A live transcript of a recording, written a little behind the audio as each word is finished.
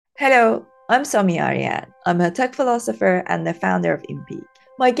Hello, I'm Somi Aryan. I'm a tech philosopher and the founder of Impeak.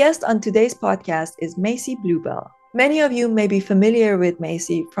 My guest on today's podcast is Macy Bluebell. Many of you may be familiar with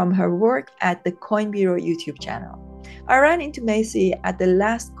Macy from her work at the Coin Bureau YouTube channel. I ran into Macy at the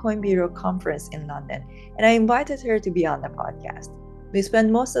last Coin Bureau conference in London, and I invited her to be on the podcast. We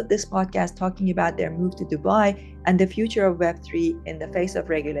spent most of this podcast talking about their move to Dubai and the future of Web3 in the face of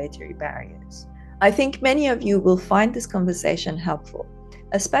regulatory barriers. I think many of you will find this conversation helpful,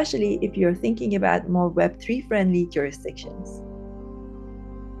 especially if you're thinking about more Web3 friendly jurisdictions.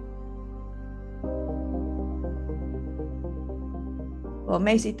 Well,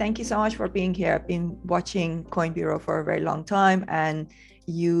 Macy, thank you so much for being here. I've been watching Coin Bureau for a very long time, and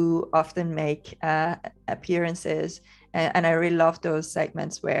you often make appearances. And I really love those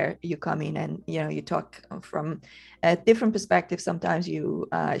segments where you come in and you talk from a different perspective. Sometimes you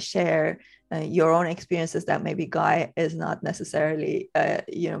share your own experiences that maybe Guy is not necessarily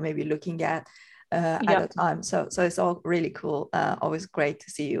maybe looking at a time. So it's all really cool. Always great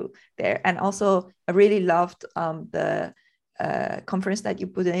to see you there. And also I really loved the conference that you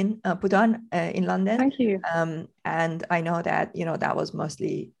put on in London. Thank you. And I know that that was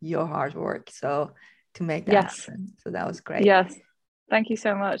mostly your hard work. So to make that Yes. happen, so that was great. Yes. Thank you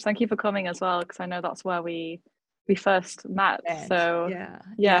so much. Thank you for coming as well, because I know that's where we first met. And So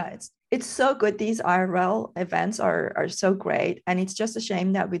yeah, it's so good. These IRL events are so great, and it's just a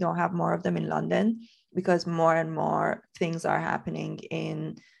shame that we don't have more of them in London, because more and more things are happening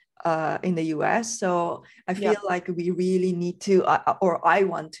in the US. So I feel like we really need to, or I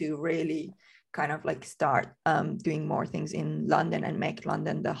want to really kind of like start doing more things in London and make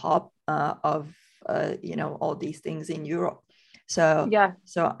London the hub of all these things in Europe. So yeah,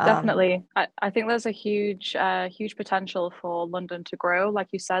 so definitely. I think there's a huge potential for London to grow. Like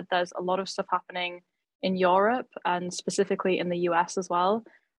you said, there's a lot of stuff happening in Europe and specifically in the US as well.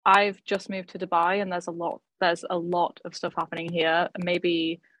 I've just moved to Dubai and there's a lot of stuff happening here,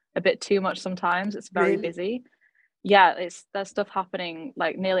 maybe a bit too much sometimes. It's very really. busy. Yeah, there's stuff happening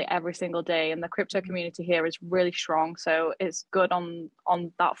like nearly every single day, and the crypto community here is really strong, so it's good on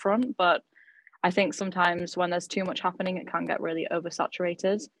that front. But I think sometimes when there's too much happening, it can get really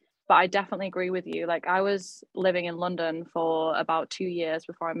oversaturated. But I definitely agree with you. Like, I was living in London for about 2 years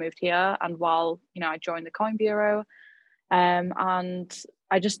before I moved here, and while I joined the Coin Bureau, and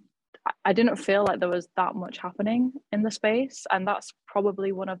I just I didn't feel like there was that much happening in the space, and that's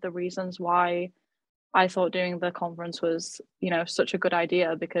probably one of the reasons why I thought doing the conference was, such a good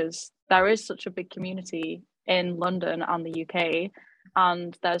idea, because there is such a big community in London and the UK,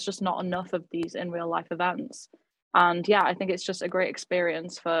 and there's just not enough of these in real life events. And yeah, I think it's just a great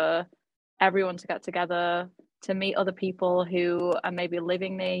experience for everyone to get together, to meet other people who are maybe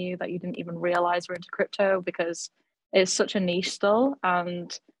living near you that you didn't even realize were into crypto, because it's such a niche still.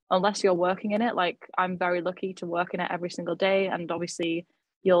 And unless you're working in it, like I'm very lucky to work in it every single day, and obviously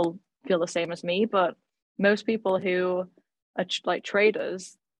you'll feel the same as me, but most people who are like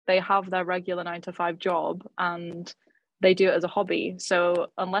traders, they have their regular 9 to 5 job and they do it as a hobby. So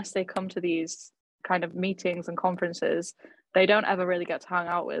unless they come to these kind of meetings and conferences, they don't ever really get to hang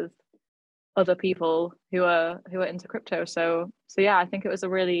out with other people who are into crypto. So yeah, I think it was a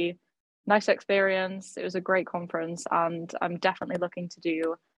really nice experience. It was a great conference, and I'm definitely looking to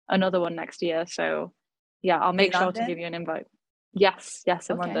do another one next year. So yeah, I'll In make sure to give London? you an invite. Yes, in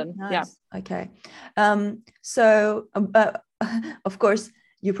Okay, London. Yeah. nice. Okay. So, of course,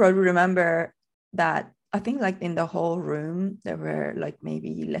 you probably remember that I think like in the whole room, there were like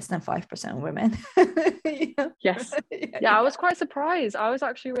maybe less than 5% women. Yeah. Yes. Yeah, I was quite surprised. I was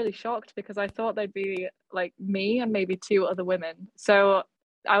actually really shocked because I thought they'd be like me and maybe two other women. So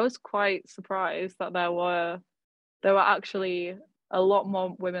I was quite surprised that there were actually a lot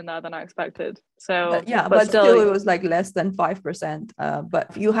more women there than I expected. So, But yeah, but but still still, it was like less than 5%.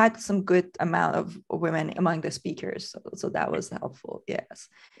 But you had some good amount of women among the speakers. So that was helpful. Yes.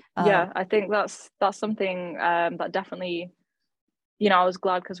 yeah, I think that's something that definitely, I was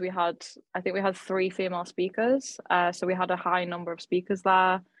glad because I think we had 3 female speakers. So we had a high number of speakers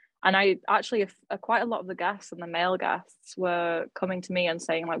there. And I actually, quite a lot of the guests and the male guests were coming to me and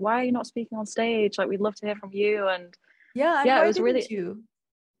saying, like, why are you not speaking on stage? Like, we'd love to hear from you. And Yeah, and yeah, it why was didn't really, you?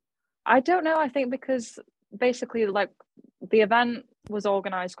 I don't know. I think because basically, like, the event was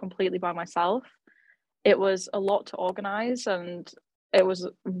organized completely by myself. It was a lot to organize, and it was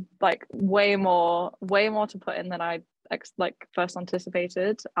like way more to put in than I like first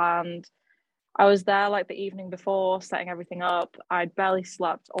anticipated. And I was there like the evening before setting everything up. I'd barely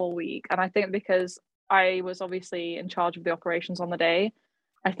slept all week, and I think because I was obviously in charge of the operations on the day,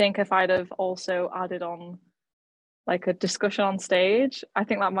 I think if I'd have also added on like a discussion on stage, I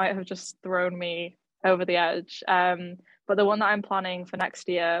think that might have just thrown me over the edge. But the one that I'm planning for next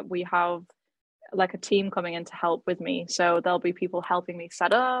year, we have like a team coming in to help with me. So there'll be people helping me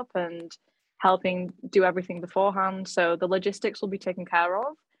set up and helping do everything beforehand. So the logistics will be taken care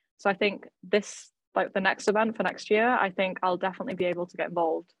of. So I think this, like the next event for next year, I think I'll definitely be able to get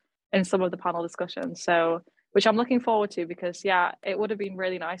involved in some of the panel discussions. So, which I'm looking forward to, because yeah, it would have been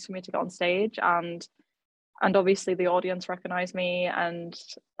really nice for me to get on stage, and obviously the audience recognize me, and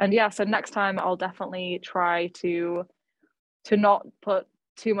yeah, so next time I'll definitely try to not put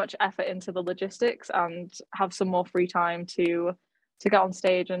too much effort into the logistics and have some more free time to get on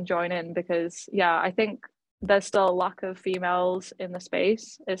stage and join in, because yeah, I think there's still a lack of females in the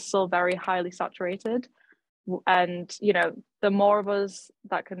space. It's still very highly saturated, and you know, the more of us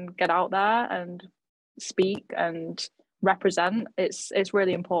that can get out there and speak and represent, it's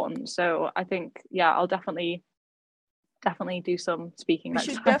really important. So I think yeah, I'll definitely do some speaking We next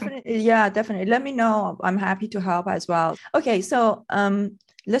should time. definitely, yeah, definitely. Let me know. I'm happy to help as well. Okay, so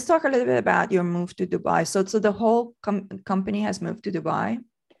let's talk a little bit about your move to Dubai. So the whole company has moved to Dubai.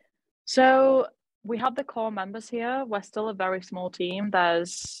 So we have the core members here. We're still a very small team.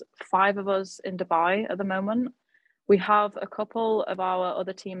 There's 5 of us in Dubai at the moment. We have a couple of our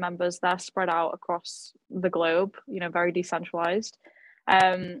other team members. They're spread out across the globe, you know, very decentralized.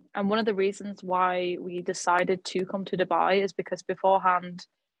 And one of the reasons why we decided to come to Dubai is because beforehand,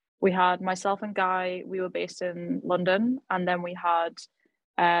 we had myself and Guy, we were based in London, and then we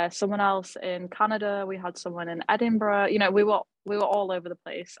had someone else in Canada, we had someone in Edinburgh. You know, we were all over the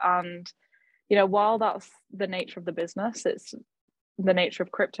place. And, you know, while that's the nature of the business, it's the nature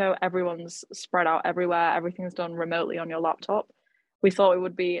of crypto, everyone's spread out everywhere, everything's done remotely on your laptop. We thought it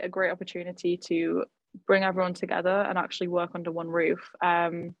would be a great opportunity to bring everyone together and actually work under one roof.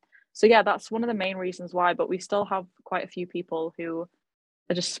 So yeah, that's one of the main reasons why, but we still have quite a few people who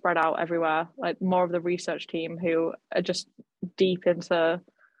are just spread out everywhere, like more of the research team who are just deep into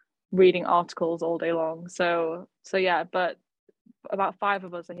reading articles all day long. So yeah, but about 5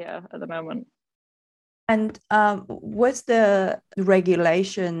 of us are here at the moment. And was the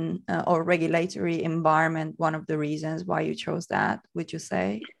regulation or regulatory environment one of the reasons why you chose that, would you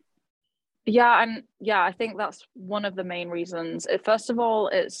say? Yeah, and yeah, I think that's one of the main reasons. First of all,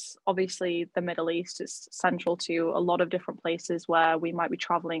 it's obviously the Middle East is central to a lot of different places where we might be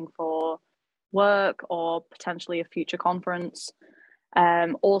traveling for work or potentially a future conference.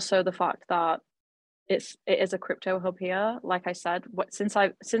 Also the fact that it is a crypto hub here. Like I said, since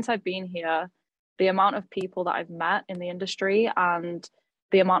I've been here, the amount of people that I've met in the industry and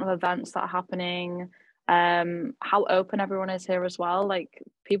the amount of events that are happening, how open everyone is here as well. Like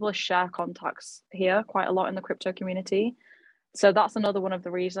people share contacts here quite a lot in the crypto community. So that's another one of the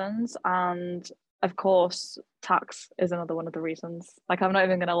reasons. And of course, tax is another one of the reasons. Like I'm not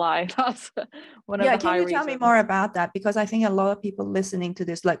even gonna lie, that's one of Yeah, the can high you tell me reasons. more about that? Because I think a lot of people listening to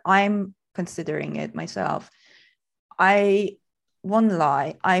this, like I'm considering it myself. I won't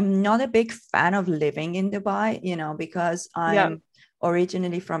lie, I'm not a big fan of living in Dubai, you know, because Yeah. I'm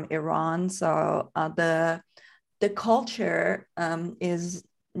originally from Iran. So the culture is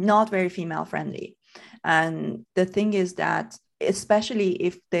not very female friendly. And the thing is that, especially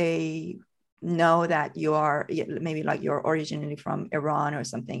if they know that you are maybe like you're originally from Iran or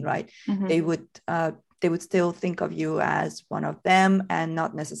something, right? Mm-hmm. They would still think of you as one of them and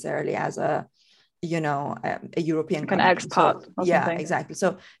not necessarily as a, you know, a European Like an country. So expat or yeah, something. exactly.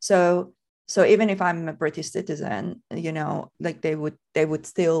 So even if I'm a British citizen, you know, like they would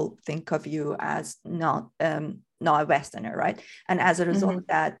still think of you as not a Westerner, right? And as a result Mm-hmm. of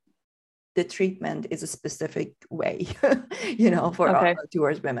that, the treatment is a specific way, you know, for Okay.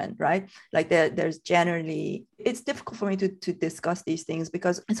 towards women, right? Like there's generally, it's difficult for me to discuss these things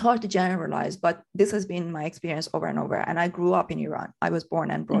because it's hard to generalize, but this has been my experience over and over. And I grew up in Iran. I was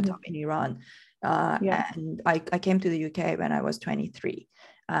born and brought Mm-hmm. up in Iran. Yeah. And I came to the UK when I was 23.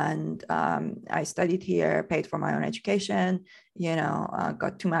 And I studied here, paid for my own education, you know,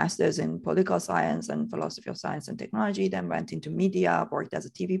 got 2 masters in political science and philosophy of science and technology, then went into media, worked as a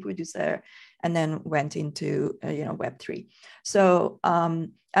TV producer, and then went into, you know, Web3. So,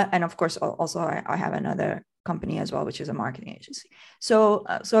 and of course, also I have another company as well, which is a marketing agency. So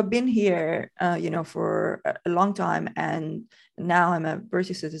I've been here, you know, for a long time, and now I'm a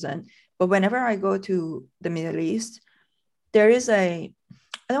British citizen. But whenever I go to the Middle East, there is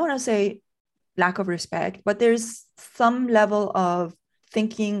I don't want to say lack of respect, but there's some level of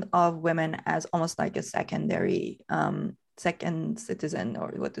thinking of women as almost like a secondary, second citizen,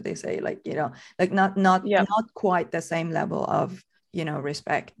 or what do they say? Like, you know, like not Yeah. quite the same level of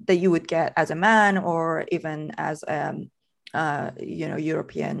respect that you would get as a man or even as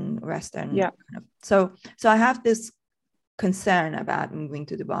European Western. Yeah. So I have this concern about moving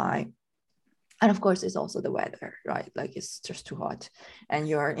to Dubai. And of course, it's also the weather, right? Like it's just too hot and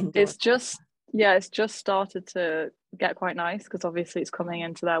you're indoors. It's just started to get quite nice because obviously it's coming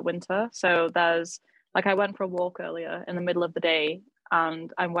into their winter. So there's like, I went for a walk earlier in the middle of the day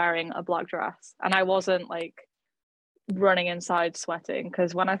and I'm wearing a black dress and I wasn't like running inside sweating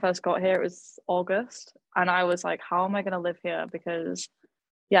because when I first got here, it was August and I was like, how am I going to live here? Because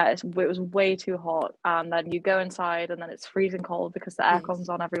it was way too hot. And then you go inside and then it's freezing cold because the aircon's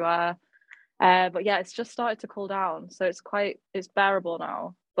on everywhere. But yeah, it's just started to cool down. So it's bearable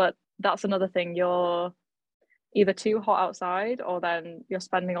now. But that's another thing. You're either too hot outside or then you're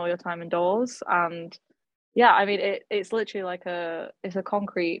spending all your time indoors. And yeah, I mean, it's literally like it's a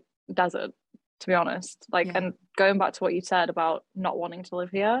concrete desert, to be honest. Like, and going back to what you said about not wanting to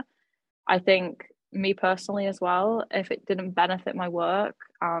live here, I think me personally as well, if it didn't benefit my work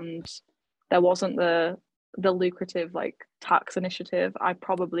and there wasn't the lucrative like tax initiative, I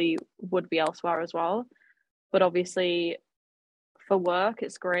probably would be elsewhere as well. But obviously for work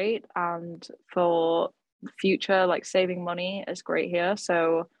it's great and for future like saving money is great here.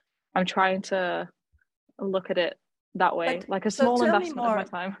 So I'm trying to look at it that way, like a small investment of my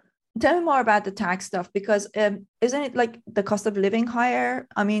time. Tell me more about the tax stuff, because isn't it like the cost of living higher?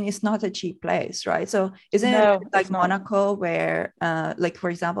 I mean, it's not a cheap place, right? So isn't it like Monaco, where like, for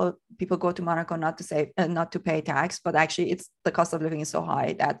example, people go to Monaco not to pay tax, but actually it's the cost of living is so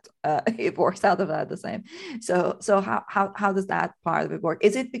high that it works out about the same. So how does that part of it work?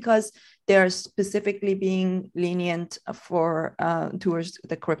 Is it because they're specifically being lenient for towards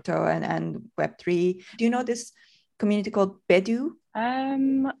the crypto and Web3? Do you know this community called Bedu?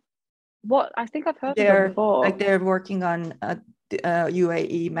 What I think I've heard of them before. Like they're working on a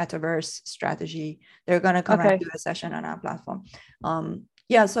UAE metaverse strategy. They're gonna come and do a session on our platform.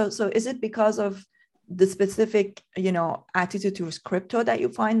 So is it because of the specific attitude towards crypto that you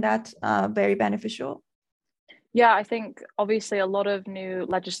find that very beneficial? Yeah, I think obviously a lot of new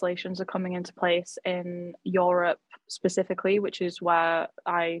legislations are coming into place in Europe specifically, which is where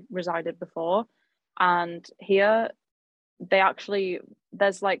I resided before. And here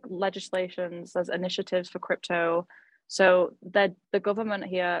there's like legislations, there's initiatives for crypto. So the government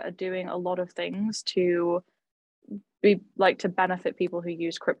here are doing a lot of things to benefit people who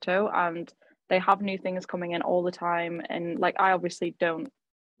use crypto, and they have new things coming in all the time. And like, I obviously don't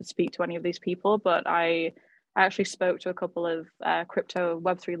speak to any of these people, but I actually spoke to a couple of crypto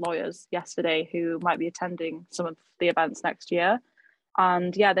Web3 lawyers yesterday who might be attending some of the events next year.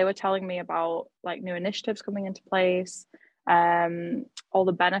 And yeah, they were telling me about like new initiatives coming into place, all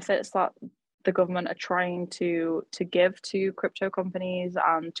the benefits that the government are trying to give to crypto companies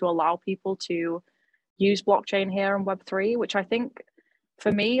and to allow people to use blockchain here in Web3, which I think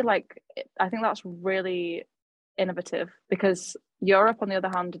for me, like, I think that's really innovative, because Europe, on the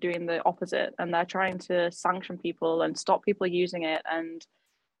other hand, are doing the opposite and they're trying to sanction people and stop people using it. And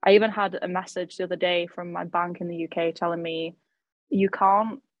I even had a message the other day from my bank in the UK telling me, you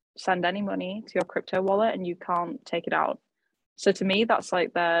can't send any money to your crypto wallet and you can't take it out. So to me, that's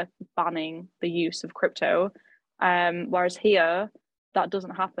like they're banning the use of crypto. Whereas here, that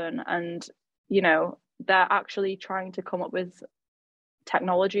doesn't happen. And, they're actually trying to come up with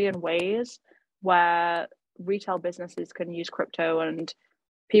technology and ways where retail businesses can use crypto and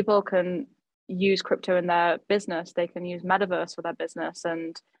people can use crypto in their business. They can use metaverse for their business.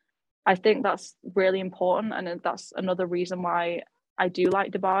 And I think that's really important. And that's another reason why I do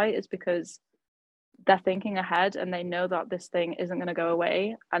like Dubai, is because they're thinking ahead and they know that this thing isn't going to go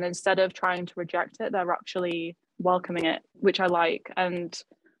away. And instead of trying to reject it, they're actually welcoming it, which I like. And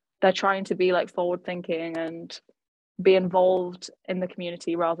they're trying to be like forward thinking and be involved in the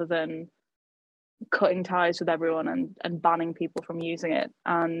community rather than cutting ties with everyone and banning people from using it.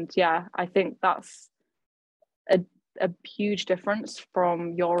 And yeah, I think that's a huge difference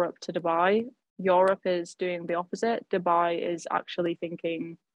from Europe to Dubai. Europe is doing the opposite. Dubai is actually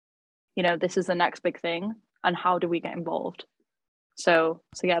thinking, this is the next big thing, and how do we get involved? So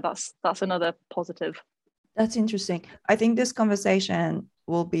yeah, that's another positive. That's interesting. I think this conversation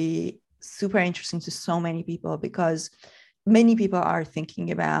will be super interesting to so many people, because many people are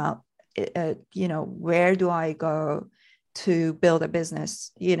thinking about, where do I go to build a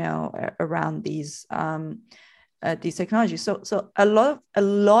business, around these technologies. So a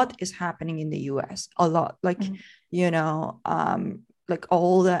lot is happening in the US, a lot, like, like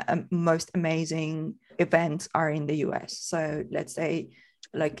all the most amazing events are in the US. So let's say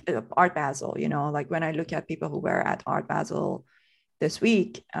like Art Basel, like when I look at people who were at Art Basel this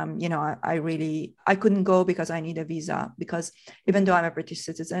week, I couldn't go because I need a visa, because even though I'm a British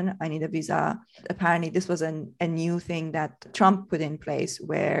citizen, I need a visa. Apparently, this was a new thing that Trump put in place,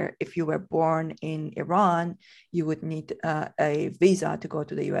 where if you were born in Iran, you would need a visa to go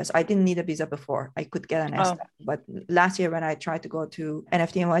to the US. I didn't need a visa before. I could get an ESTA. But last year when I tried to go to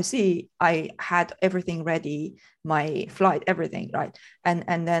NFT NYC, I had everything ready, my flight, everything, right?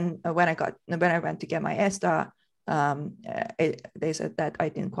 And then when I went to get my ESTA, they said that I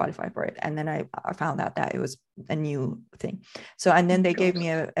didn't qualify for it, and then I found out that it was a new thing. So, and then they gave me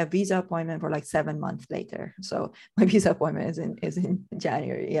a visa appointment for like 7 months later. So my visa appointment is in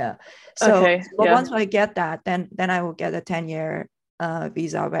January. Yeah. So, once I get that, then I will get a 10-year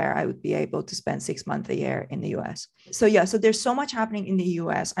visa where I would be able to spend 6 months a year in the US. So yeah, so there's so much happening in the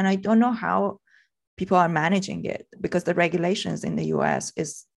US, and I don't know how people are managing it, because the regulations in the US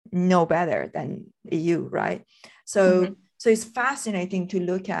is no better than EU, right? So it's fascinating to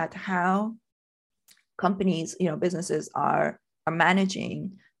look at how companies, businesses are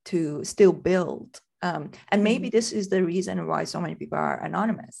managing to still build. And maybe this is the reason why so many people are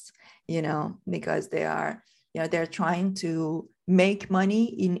anonymous, because they are, they're trying to make money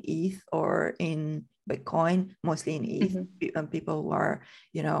in ETH or in Bitcoin, mostly in ETH. People who are,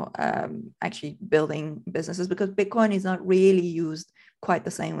 actually building businesses, because Bitcoin is not really used quite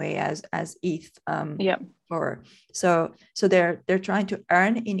the same way as ETH. So they're trying to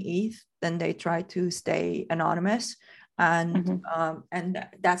earn in ETH, then they try to stay anonymous, and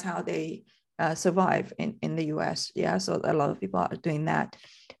that's how they survive in the US. Yeah, so a lot of people are doing that.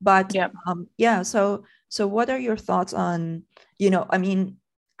 But so what are your thoughts on,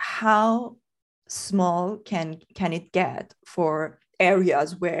 how small can it get for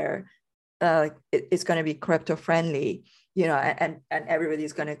areas where it's going to be crypto friendly, and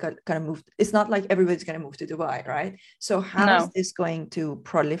everybody's going to kind of move? It's not like everybody's going to move to Dubai, right? So how is this going to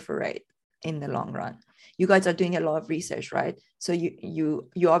proliferate in the long run? You guys are doing a lot of research, right? So you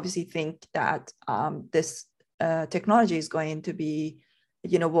obviously think that this technology is going to be,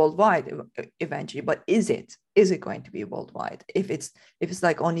 worldwide eventually. But is it going to be worldwide? If it's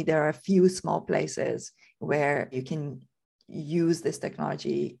like only there are a few small places where you can use this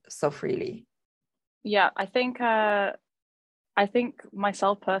technology so freely? Yeah, I think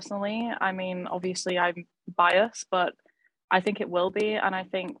myself personally, I mean, obviously I'm biased, but I think it will be. And I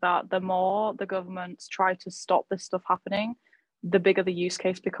think that the more the governments try to stop this stuff happening, the bigger the use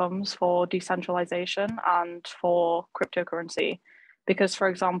case becomes for decentralization and for cryptocurrency. Because, for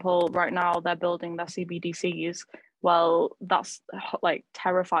example, right now they're building their CBDCs. Well, that's like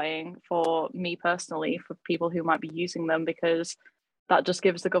terrifying for me personally, for people who might be using them, because that just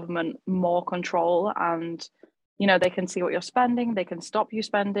gives the government more control, and they can see what you're spending, they can stop you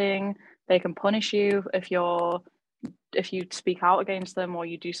spending, they can punish you if you speak out against them or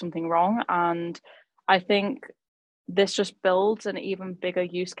you do something wrong. And I think this just builds an even bigger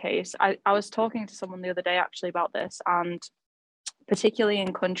use case. I was talking to someone the other day actually about this, and particularly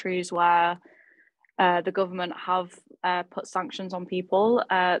in countries where the government have put sanctions on people,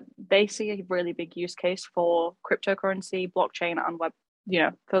 they see a really big use case for cryptocurrency, blockchain, and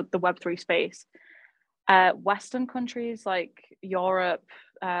for the Web3 space. Western countries like Europe,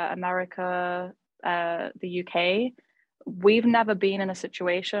 America, the UK, we've never been in a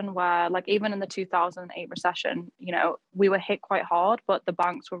situation where, like, even in the 2008 recession, we were hit quite hard, but the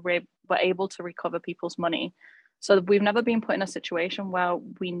banks were able to recover people's money. So we've never been put in a situation where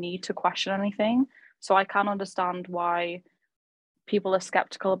we need to question anything. So I can understand why people are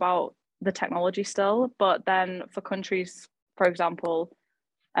skeptical about the technology still. But then for countries, for example,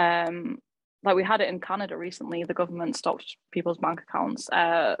 like we had it in Canada recently, the government stopped people's bank accounts.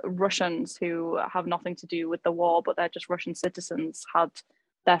 Russians who have nothing to do with the war, but they're just Russian citizens, had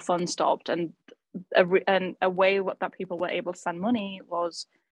their funds stopped. And a way that people were able to send money was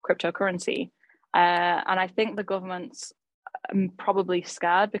cryptocurrency. And I think the government's probably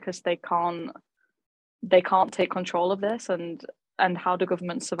scared because they can't take control of this. And how do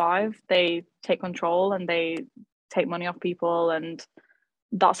governments survive? They take control and they take money off people, and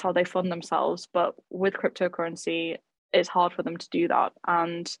that's how they fund themselves. But with cryptocurrency, it's hard for them to do that.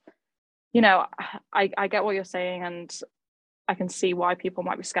 And I get what you're saying, and I can see why people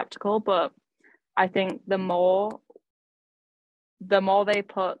might be skeptical, but I think the more they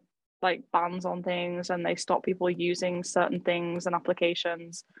put like bans on things and they stop people using certain things and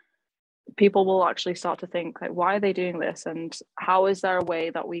applications, people will actually start to think, like, why are they doing this, and how is there a way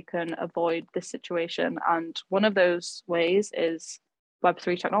that we can avoid this situation? And one of those ways is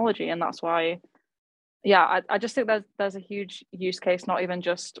Web3 technology. And that's why, I just think there's a huge use case, not even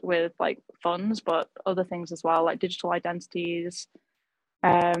just with like funds, but other things as well, like digital identities,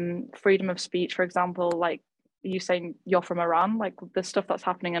 freedom of speech, for example, like you saying you're from Iran, like the stuff that's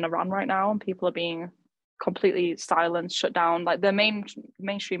happening in Iran right now, and people are being completely silenced, shut down. Like the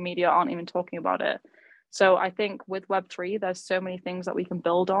mainstream media aren't even talking about it. So I think with Web3, there's so many things that we can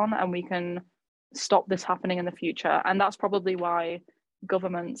build on, and we can stop this happening in the future. And that's probably why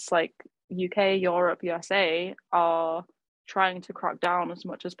governments like UK, Europe, USA are trying to crack down as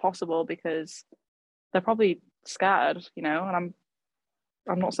much as possible, because they're probably scared, you know, and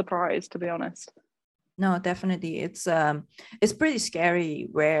I'm not surprised, to be honest. No, definitely. It's pretty scary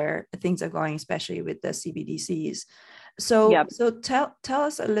where things are going, especially with the CBDCs. So Yeah. so tell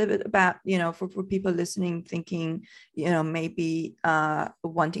us a little bit about, for people listening, thinking, maybe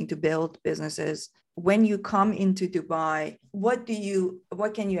wanting to build businesses. When you come into Dubai, what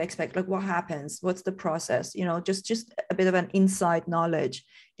can you expect? Like, what happens? What's the process? Just a bit of an inside knowledge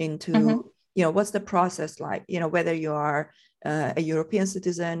into, Mm-hmm. what's the process like, whether you are a European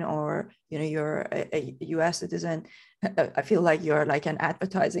citizen, or you're a US citizen. I feel like you're like an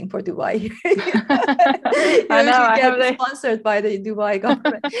advertising for Dubai. I know. You I get hope they. sponsored by the Dubai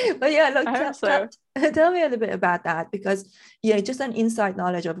government. But yeah, look, I hope so. tell me a little bit about that, because just an inside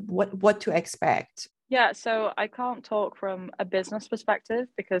knowledge of what to expect. Yeah, so I can't talk from a business perspective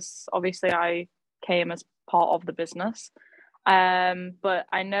because obviously I came as part of the business. But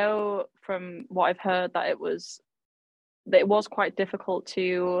I know from what I've heard that it was quite difficult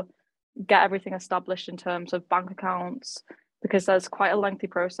to get everything established in terms of bank accounts, because there's quite a lengthy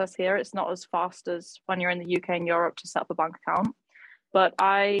process here. It's not as fast as when you're in the UK and Europe to set up a bank account. But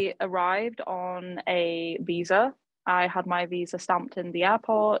I arrived on a visa. I had my visa stamped in the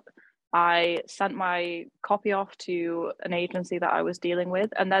airport. I sent my copy off to an agency that I was dealing with.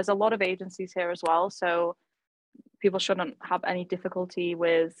 And there's a lot of agencies here as well. So people shouldn't have any difficulty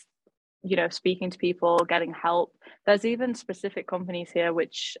with, speaking to people, getting help. There's even specific companies here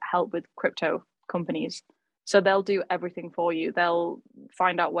which help with crypto companies. So they'll do everything for you. They'll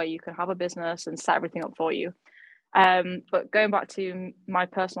find out where you can have a business and set everything up for you. But going back to my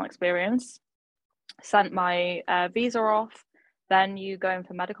personal experience, sent my visa off. Then you go in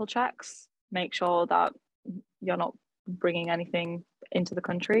for medical checks, make sure that you're not bringing anything into the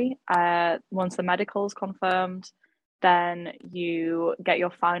country. Once the medical is confirmed, then you get your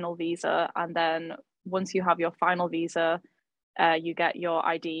final visa. And then once you have your final visa, you get your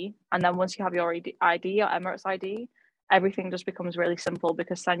ID. And then once you have your ID, your Emirates ID, everything just becomes really simple,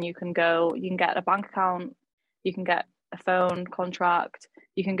 because then you can get a bank account, you can get a phone contract,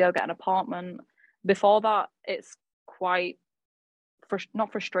 you can go get an apartment. Before that, it's quite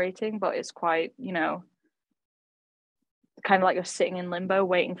not frustrating, but it's quite, kind of like you're sitting in limbo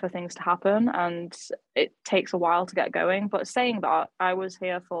waiting for things to happen, and it takes a while to get going. But saying that, I was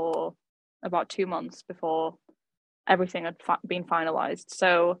here for about 2 months before everything had been finalized.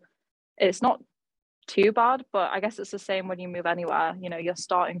 So it's not too bad, but I guess it's the same when you move anywhere. You're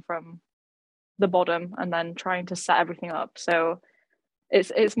starting from the bottom and then trying to set everything up. So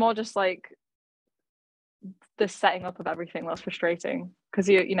it's more just like the setting up of everything that's frustrating, because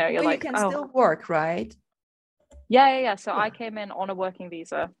you're But you like, can oh still work, right? yeah. So Yeah. I came in on a working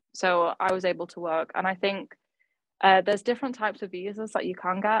visa, so I was able to work. And I think there's different types of visas that you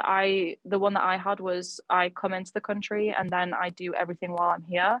can get. The one that I had was I come into the country and then I do everything while I'm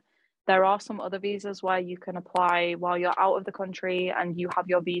here. There are some other visas where you can apply while you're out of the country and you have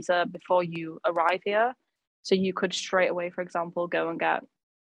your visa before you arrive here. So you could straight away, for example, go and get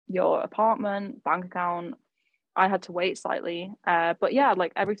your apartment, bank account. I had to wait slightly, but yeah,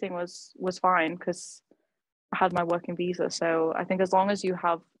 like everything was fine because I had my working visa. So I think as long as you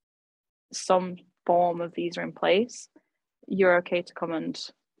have some form of visa in place, you're okay to come and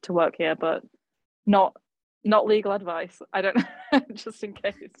to work here, but not legal advice. I don't just in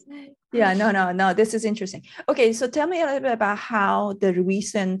case. Yeah, no, this is interesting. Okay, so tell me a little bit about how the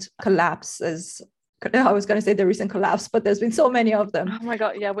recent collapses. I was going to say the recent collapse, but there's been so many of them. Oh my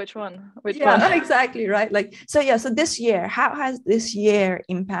god, yeah, which one? Yeah, exactly, right? Like, so this year, how has this year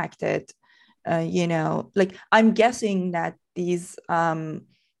impacted, like, I'm guessing that these kind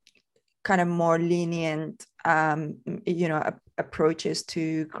of more lenient approaches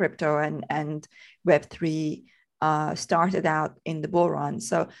to crypto and Web3 started out in the bull run.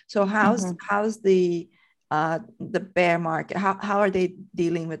 So how's the bear market? How are they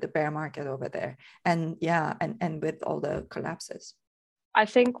dealing with the bear market over there? And yeah, and with all the collapses. I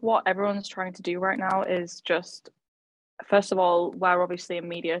think what everyone's trying to do right now is just, first of all, we're obviously a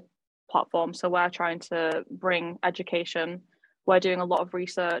media platform, so we're trying to bring education. We're doing a lot of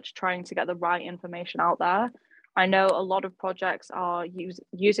research, trying to get the right information out there. I know a lot of projects are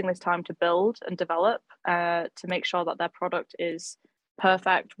using this time to build and develop to make sure that their product is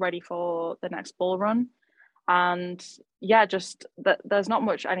perfect, ready for the next bull run. And yeah, just that there's not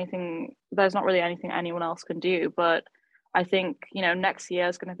really anything anyone else can do. But I think, next year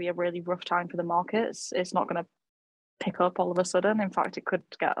is going to be a really rough time for the markets. It's not going to pick up all of a sudden. In fact, it could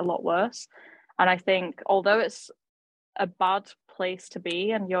get a lot worse. And I think although it's a bad place to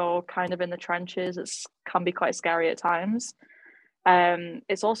be and you're kind of in the trenches, it can be quite scary at times.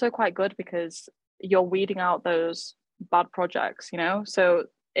 It's also quite good because you're weeding out those bad projects, so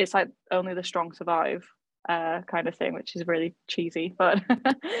it's like only the strong survive, kind of thing, which is really cheesy, but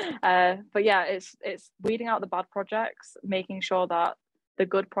but yeah, it's weeding out the bad projects, making sure that the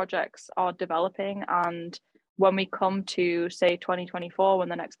good projects are developing, and when we come to say 2024, when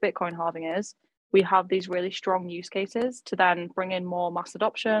the next Bitcoin halving is, we have these really strong use cases to then bring in more mass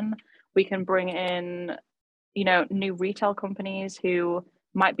adoption. We can bring in new retail companies who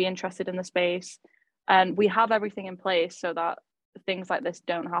might be interested in the space, and we have everything in place so that things like this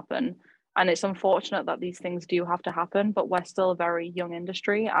don't happen. And it's unfortunate that these things do have to happen, but we're still a very young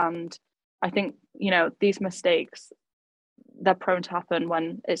industry, and I think these mistakes, they're prone to happen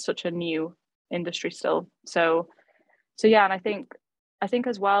when it's such a new industry still. So yeah, and I think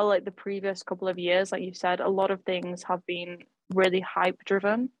as well, like the previous couple of years, like you said, a lot of things have been really hype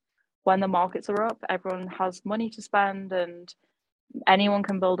driven. When the markets are up, everyone has money to spend and anyone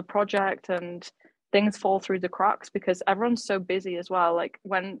can build a project, and things fall through the cracks because everyone's so busy as well. Like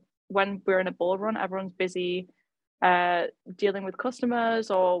when we're in a bull run, everyone's busy dealing with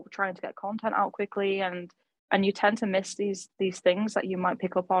customers or trying to get content out quickly, and you tend to miss these things that you might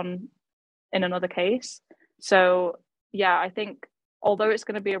pick up on in another case. So yeah, I think although it's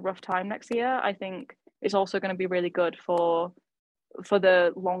going to be a rough time next year, I think it's also going to be really good for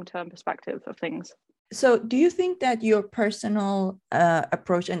the long-term perspective of things. So do you think that your personal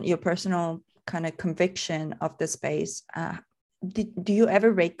approach and your personal kind of conviction of the space, do you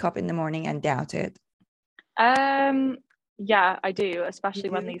ever wake up in the morning and doubt it? Yeah, I do, especially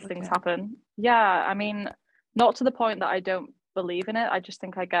when these things happen. Yeah, I mean, not to the point that I don't believe in it. I just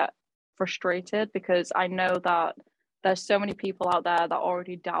think I get frustrated because I know that there's so many people out there that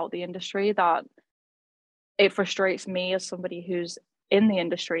already doubt the industry, that it frustrates me as somebody who's in the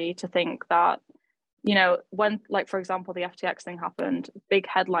industry to think that, when, like, for example, the FTX thing happened, big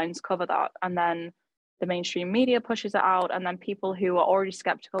headlines cover that, and then the mainstream media pushes it out, and then people who are already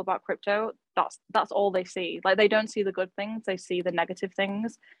skeptical about crypto, that's all they see. Like, they don't see the good things, they see the negative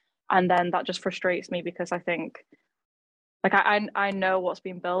things. And then that just frustrates me because I think, like, I know what's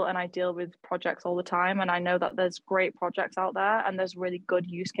being built and I deal with projects all the time, and I know that there's great projects out there and there's really good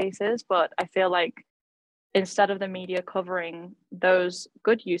use cases, but I feel like instead of the media covering those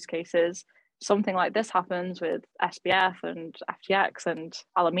good use cases, something like this happens with SBF and FTX and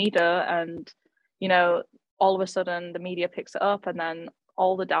Alameda, and all of a sudden the media picks it up, and then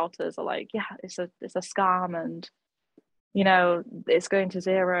all the doubters are like, yeah, it's a scam, and it's going to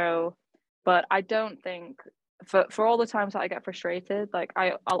zero. But I don't think, for all the times that I get frustrated, like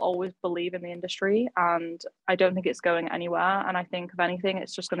I'll always believe in the industry, and I don't think it's going anywhere. And I think if anything,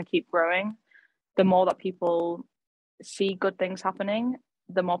 it's just going to keep growing. The more that people see good things happening,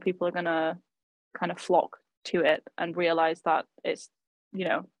 the more people are going to kind of flock to it and realize that it's,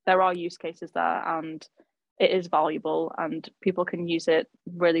 there are use cases there and it is valuable and people can use it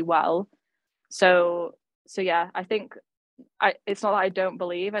really well. So yeah, I think it's not that I don't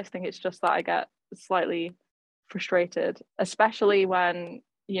believe, I think it's just that I get slightly frustrated, especially when,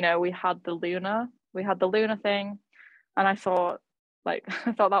 we had the Luna thing, and I thought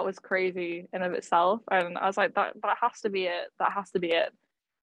that was crazy in of itself, and I was like, that has to be it.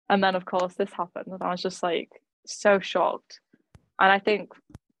 And then of course this happened, and I was just like so shocked. And I think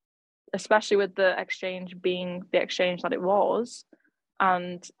especially with the exchange being the exchange that it was,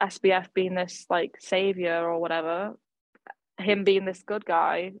 and SBF being this like savior or whatever, him being this good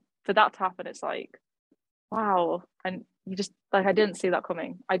guy, for that to happen, it's like, wow. And you just, like, I didn't see that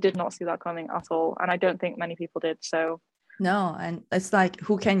coming. I did not see that coming at all, and I don't think many people did. So no, and it's like,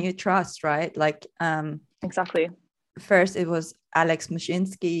 who can you trust, right? Like exactly. First it was Alex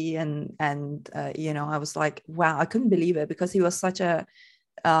Mashinsky, and I was like, wow, I couldn't believe it because he was such a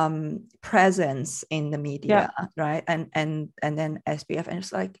presence in the media, yeah. Right? And then SBF, and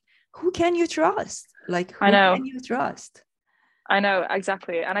it's like, who can you trust? Like, who can you trust? I know,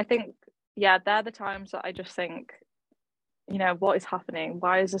 exactly. And I think, yeah, they're the times that I just think, what is happening?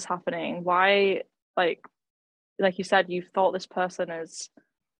 Why is this happening? Why, like you said, you thought this person is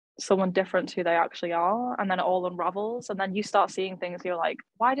someone different to who they actually are, and then it all unravels, and then you start seeing things, you're like,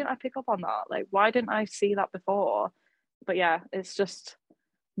 why didn't I pick up on that? Like, why didn't I see that before? But yeah, it's just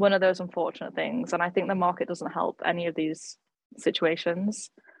one of those unfortunate things, and I think the market doesn't help any of these situations.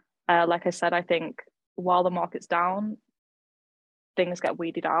 Like I said, I think while the market's down, things get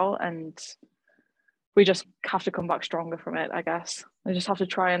weeded out, and we just have to come back stronger from it, I guess. We just have to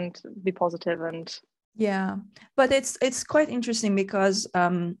try and be positive. And yeah, but it's quite interesting because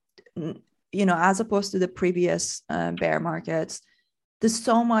as opposed to the previous bear markets, there's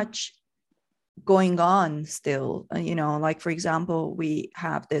so much going on still. Like, for example, we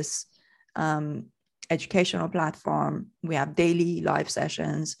have this educational platform, we have daily live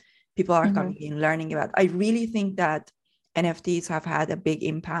sessions, people are coming in learning about. I really think that NFTs have had a big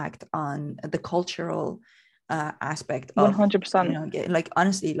impact on the cultural aspect of 100%. like,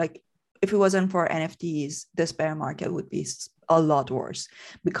 honestly, like, if it wasn't for NFTs, this bear market would be a lot worse.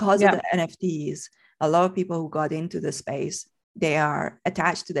 Because of the NFTs, a lot of people who got into the space, they are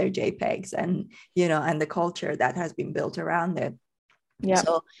attached to their JPEGs and and the culture that has been built around it. Yeah.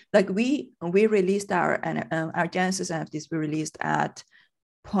 So like we released our Genesis NFTs, we released at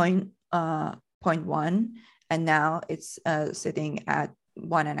 0.1, and now it's sitting at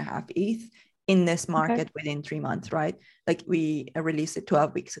 1.5 ETH in this market within 3 months, right? Like we released it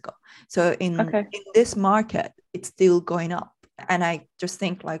 12 weeks ago. So in this market, it's still going up. And I just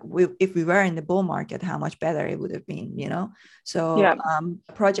think, like, if we were in the bull market, how much better it would have been, So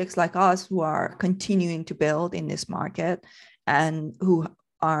projects like us who are continuing to build in this market, and who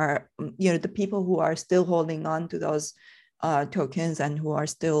are, the people who are still holding on to those tokens, and who are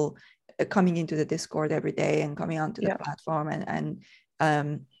still coming into the Discord every day and coming onto the platform and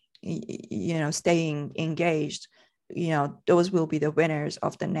staying engaged, those will be the winners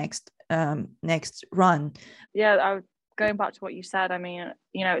of the next run. Going back to what you said, I mean,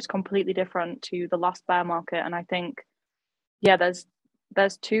 it's completely different to the last bear market, and I think there's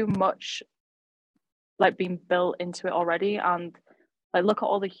too much like being built into it already. And like, look at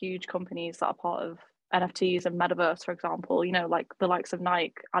all the huge companies that are part of NFTs and metaverse, for example, like the likes of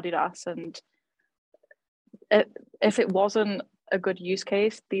Nike, Adidas. And if it wasn't a good use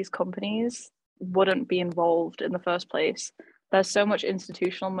case, these companies wouldn't be involved in the first place. There's so much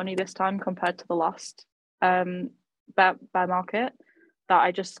institutional money this time compared to the last bear market that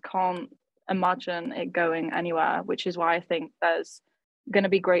I just can't imagine it going anywhere, which is why I think there's going to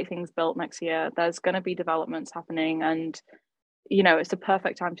be great things built next year. There's going to be developments happening, and it's the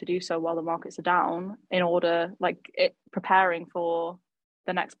perfect time to do so while the markets are down, in order, like, preparing for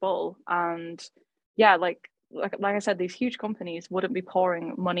the next bull. And like I said, these huge companies wouldn't be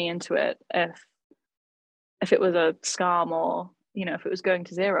pouring money into it if it was a scam, or if it was going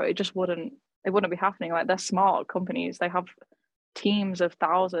to zero. It wouldn't be happening. Like, they're smart companies, they have teams of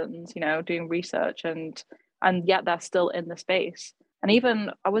thousands doing research, and yet they're still in the space. And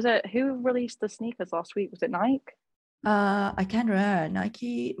even, who released the sneakers last week? Was it Nike? I can't remember.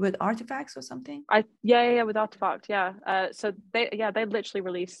 Nike with Artifacts or something. With Artifact. So they literally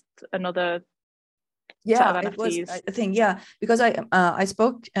released another set of NFTs. It was, I think, because I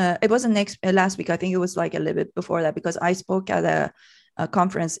spoke. It wasn't last week. I think it was like a little bit before that, because I spoke at a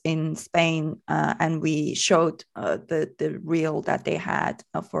conference in Spain, and we showed the reel that they had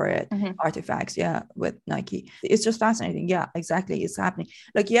for it, Artifacts, with Nike. It's just fascinating. Yeah, exactly, it's happening.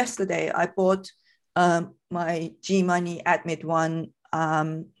 Like yesterday, I bought my G Money Admit One,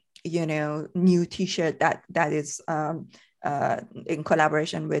 new T-shirt that is in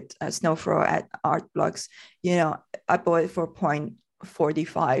collaboration with Snowfro at Art Blocks. I bought it for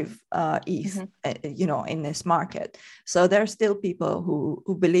 0.45 ETH, in this market. So there are still people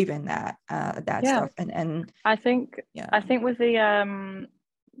who believe in that stuff. And I think with the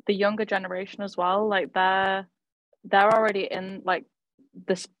younger generation as well, like they're already in like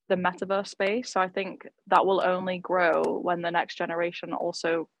the metaverse space. So I think that will only grow when the next generation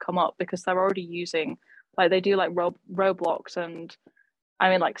also come up, because they're already using, like, they do like Roblox, and I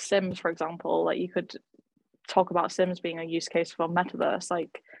mean, like Sims, for example. Like, you could talk about Sims being a use case for metaverse.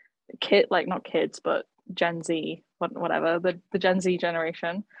 Like not kids, but Gen Z, whatever, the Gen Z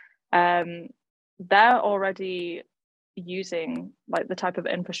generation, they're already using like the type of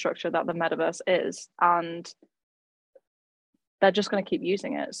infrastructure that the metaverse is, and they're just going to keep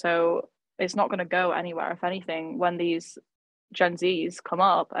using it. So it's not going to go anywhere. If anything, when these Gen Zs come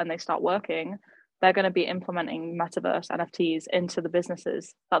up and they start working, they're going to be implementing metaverse NFTs into the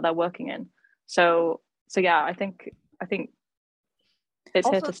businesses that they're working in. So yeah, I think it's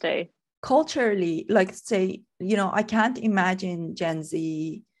also here to stay. Culturally, like, say, I can't imagine Gen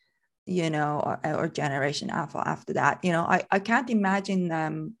Z, or Generation Alpha after that. I can't imagine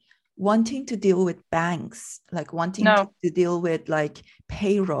them wanting to deal with banks, like wanting to deal with like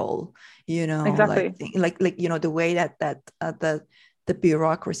payroll, exactly. like the way that the the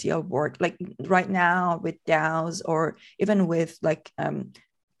bureaucracy of work. Like right now with DAOs, or even with like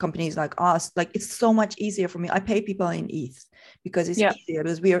companies like us, like it's so much easier for me. I pay people in ETH because it's easier,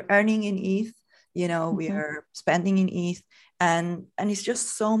 because we are earning in ETH, you know, we are spending in ETH, and it's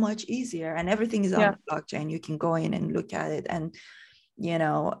just so much easier, and everything is on the blockchain. You can go in and look at it, and you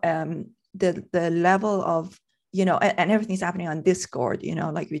know, the level of, you know, and everything's happening on Discord, you know,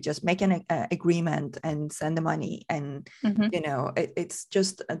 like we just make an agreement and send the money, and you know, it's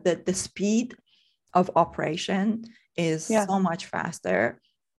just the speed of operation is so much faster.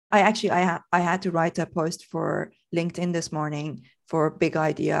 I had to write a post for LinkedIn this morning for big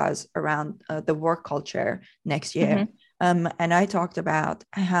ideas around the work culture next year. And I talked about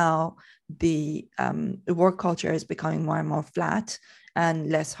how the work culture is becoming more and more flat and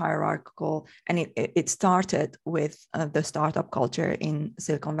less hierarchical. And it started with the startup culture in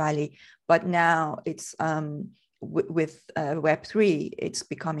Silicon Valley, but now it's with Web3, it's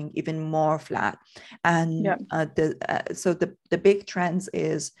becoming even more flat. And so the big trends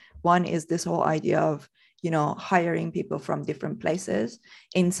is, one is this whole idea of, you know, hiring people from different places.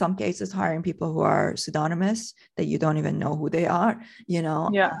 In some cases, hiring people who are pseudonymous, that you don't even know who they are. You know,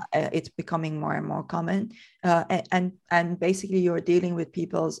 it's becoming more and more common. And basically, you're dealing with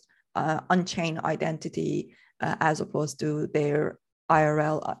people's on-chain identity as opposed to their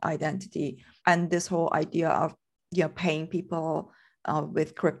IRL identity. And this whole idea of, you know, paying people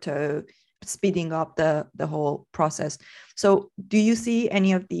with crypto, speeding up the whole process. So do you see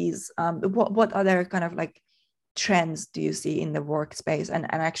any of these, what other kind of like trends do you see in the workspace? And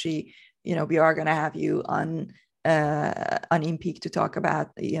actually, you know, we are going to have you on Impeak to talk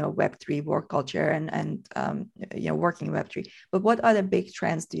about, you know, Web3 work culture and you know, working in Web3. But what other big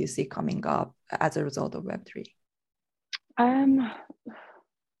trends do you see coming up as a result of Web3?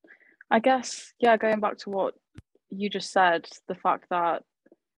 I guess, going back to what you just said, the fact that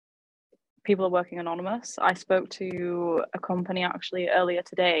people are working anonymous. I spoke to a company actually earlier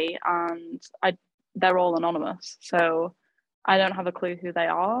today, and they're all anonymous, so I don't have a clue who they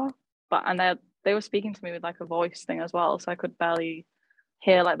are. And they were speaking to me with like a voice thing as well, so I could barely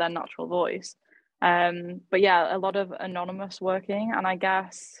hear like their natural voice. But yeah, a lot of anonymous working, and I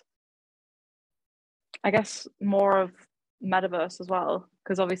guess more of metaverse as well,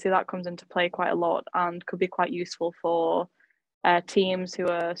 because obviously that comes into play quite a lot and could be quite useful for teams who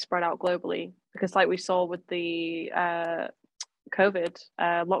are spread out globally, because like we saw with the COVID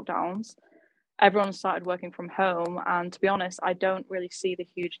lockdowns, everyone started working from home, and to be honest, I don't really see the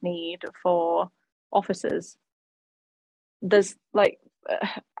huge need for offices. There's like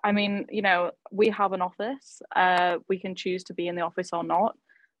I mean, you know, we have an office, we can choose to be in the office or not,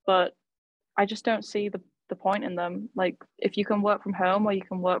 but I just don't see the point in them. Like, if you can work from home or you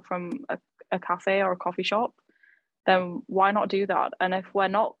can work from a cafe or a coffee shop, then why not do that? And if we're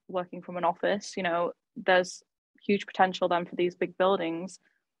not working from an office, you know, there's huge potential then for these big buildings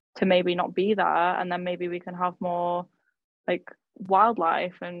to maybe not be there, and then maybe we can have more like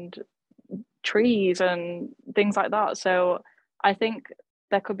wildlife and trees and things like that. So I think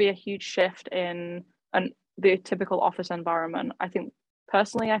there could be a huge shift in the typical office environment. I think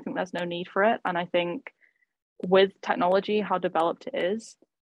there's no need for it, and I think with technology, how developed it is,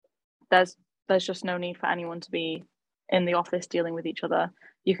 there's just no need for anyone to be in the office dealing with each other.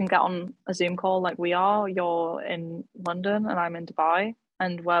 You can get on a Zoom call like we are. You're in London and I'm in Dubai,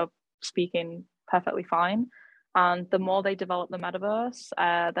 and we're speaking perfectly fine. And the more they develop the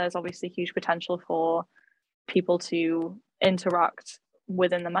metaverse, there's obviously huge potential for people to interact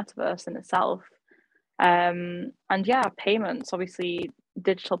within the metaverse in itself. And yeah, payments, obviously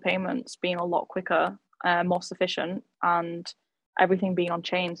digital payments being a lot quicker, more sufficient, and everything being on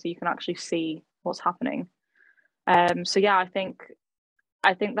chain, so you can actually see what's happening. So yeah, I think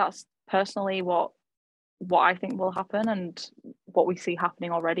that's personally what I think will happen, and what we see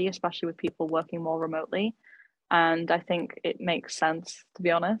happening already, especially with people working more remotely. And I think it makes sense, to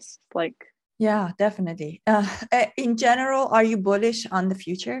be honest. Like, yeah, definitely. In general, are you bullish on the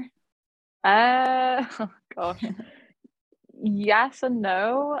future? Oh gosh. Yes and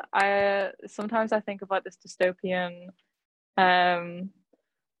no. I sometimes think of like this dystopian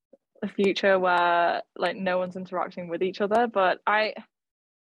future where like no one's interacting with each other, but I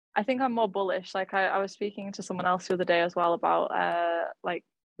think I'm more bullish. Like I was speaking to someone else the other day as well about like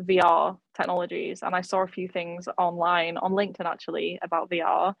VR technologies, and I saw a few things online on LinkedIn actually about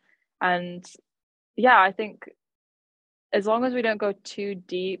VR. And yeah, I think as long as we don't go too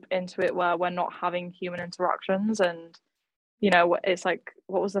deep into it where we're not having human interactions, and you know, it's like,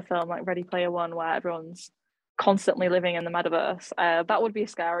 what was the film, like Ready Player One, where everyone's constantly living in the metaverse. That would be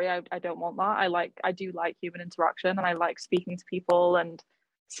scary. I don't want that. I do like human interaction, and I like speaking to people and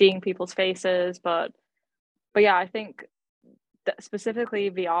seeing people's faces. But yeah, I think that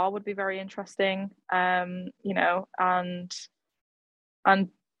specifically VR would be very interesting. You know, and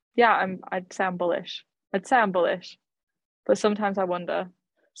yeah, I'd say I'm bullish. I'd say I'm bullish, but sometimes I wonder.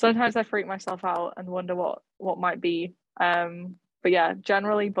 Sometimes I freak myself out and wonder what might be. But yeah,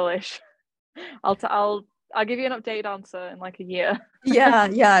 generally bullish. I'll give you an updated answer in like a year.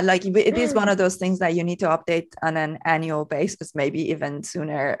 Yeah, like it is one of those things that you need to update on an annual basis, maybe even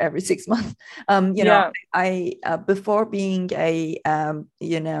sooner, every 6 months. You know, Yeah. I before being a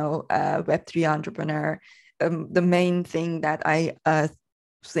Web3 entrepreneur, the main thing that I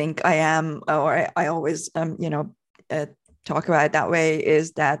think I am, or I always talk about it that way,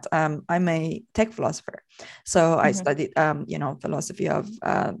 is that I'm a tech philosopher. So I studied philosophy of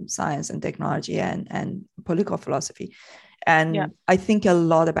science and technology and political philosophy. And I think a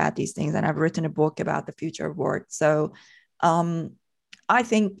lot about these things, and I've written a book about the future of work. So I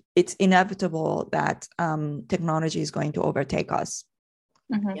think it's inevitable that technology is going to overtake us.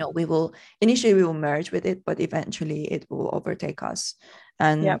 Mm-hmm. You know, we will merge with it, but eventually it will overtake us,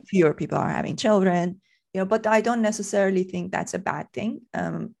 and fewer people are having children. You know, but I don't necessarily think that's a bad thing.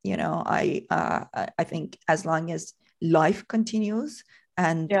 You know, I think as long as life continues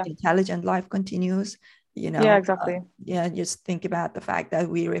and intelligent life continues, you know, exactly. just think about the fact that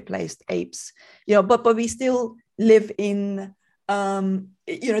we replaced apes, you know, but we still live in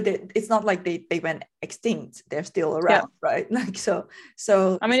you know, it's not like they went extinct. They're still around, right? Like so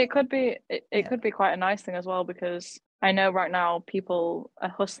I mean, it could be quite a nice thing as well, because I know right now people are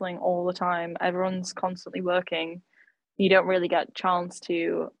hustling all the time. Everyone's constantly working. You don't really get a chance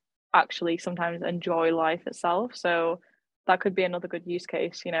to actually sometimes enjoy life itself. So that could be another good use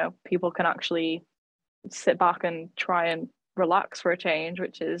case. You know, people can actually sit back and try and relax for a change,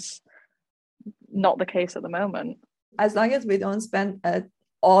 which is not the case at the moment. As long as we don't spend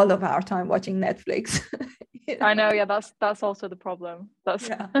all of our time watching Netflix. You know? I know, yeah, that's also the problem.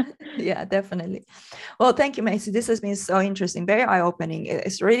 Yeah, definitely. Well, thank you, Macy. This has been so interesting, very eye-opening.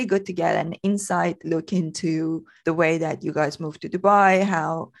 It's really good to get an inside look into the way that you guys moved to Dubai,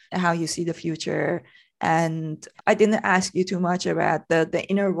 how you see the future. And I didn't ask you too much about the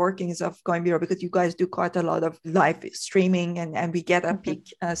inner workings of CoinBureau, because you guys do quite a lot of live streaming, and we get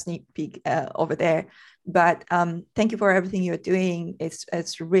a sneak peek over there. But thank you for everything you're doing.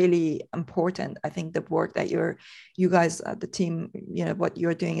 It's really important. I think the work that you guys, the team, you know, what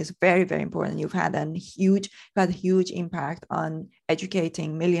you're doing is very, very important. You've had a huge impact on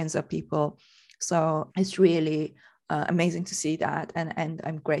educating millions of people. So it's really amazing to see that, and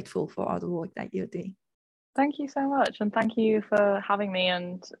I'm grateful for all the work that you're doing. Thank you so much, and thank you for having me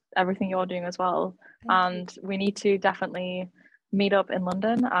and everything you're doing as well. And we need to definitely meet up in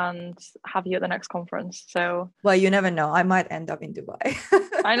London and have you at the next conference. So, well, you never know. I might end up in Dubai.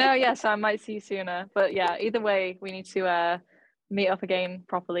 I know, yes, I might see you sooner. But yeah, either way, we need to meet up again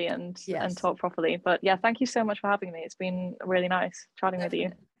properly and talk properly. But yeah, thank you so much for having me. It's been really nice chatting with you.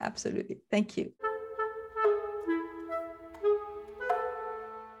 Absolutely. Thank you.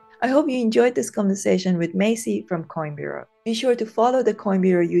 I hope you enjoyed this conversation with Macy from CoinBureau. Be sure to follow the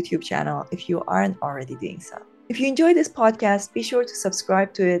CoinBureau YouTube channel if you aren't already doing so. If you enjoyed this podcast, be sure to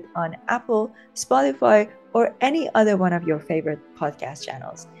subscribe to it on Apple, Spotify, or any other one of your favorite podcast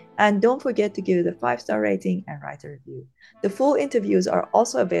channels. And don't forget to give it a 5-star rating and write a review. The full interviews are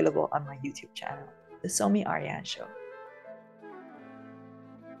also available on my YouTube channel, The Somi Aryan Show.